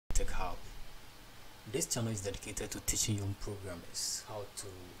This channel is dedicated to teaching young programmers how to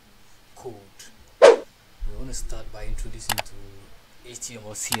code. We want to start by introducing to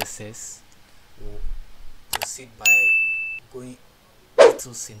HTML, CSS. We'll proceed by going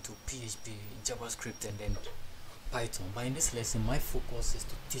little into PHP, JavaScript, and then Python. But in this lesson, my focus is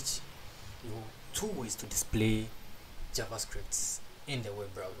to teach you 2 ways to display JavaScript in the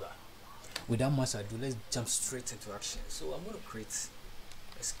web browser. Without much ado, let's jump straight into action. So I'm going to create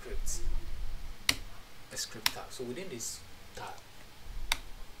a script tag. So within this tag,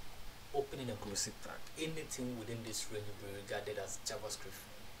 opening a closing tag, anything within this range will be regarded as JavaScript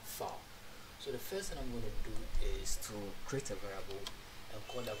file. So the first thing I'm going to do is to create a variable and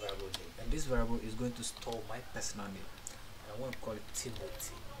call that variable name, and this variable is going to store my personal name, and I want to call it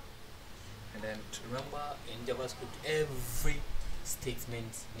Timothy. And then remember, in JavaScript every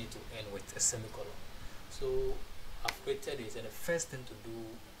statement need to end with a semicolon. So I've created this, and the first thing to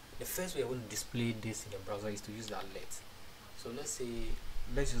do, the first way I want to display this in the browser is to use the alert. So let's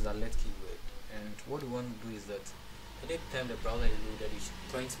use the alert keyword, and what we want to do is that anytime the browser is loaded, it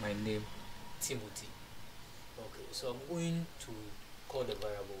should print my name Timothy. Okay, so I'm going to call the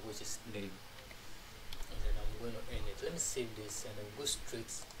variable, which is name, and then I'm going to end it. Let me save this and then go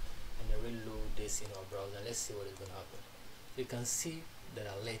straight and then reload this in our browser. Let's see what is going to happen. You can see the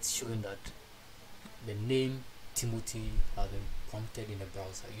alert showing that the name Timothy has been prompted in the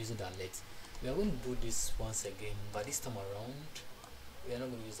browser using the alert. We are going to do this once again, but this time around we are not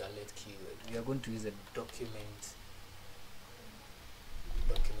going to use the alert keyword. We are going to use a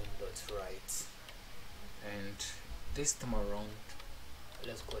document.write, and this time around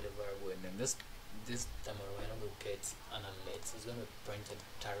let's call the variable, and then this time around we're not going to get an alert. It's going to be printed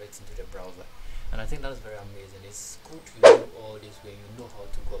direct into the browser, and I think that's very amazing. It's good to know all this way, you know how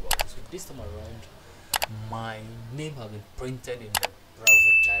to go about it. So this time around my name has been printed in the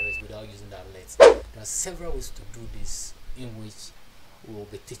browser direct without using the alert. There are several ways to do this, in which we will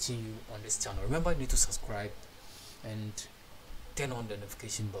be teaching you on this channel. Remember, you need to subscribe and turn on the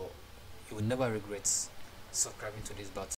notification bell. You will never regret subscribing to this button.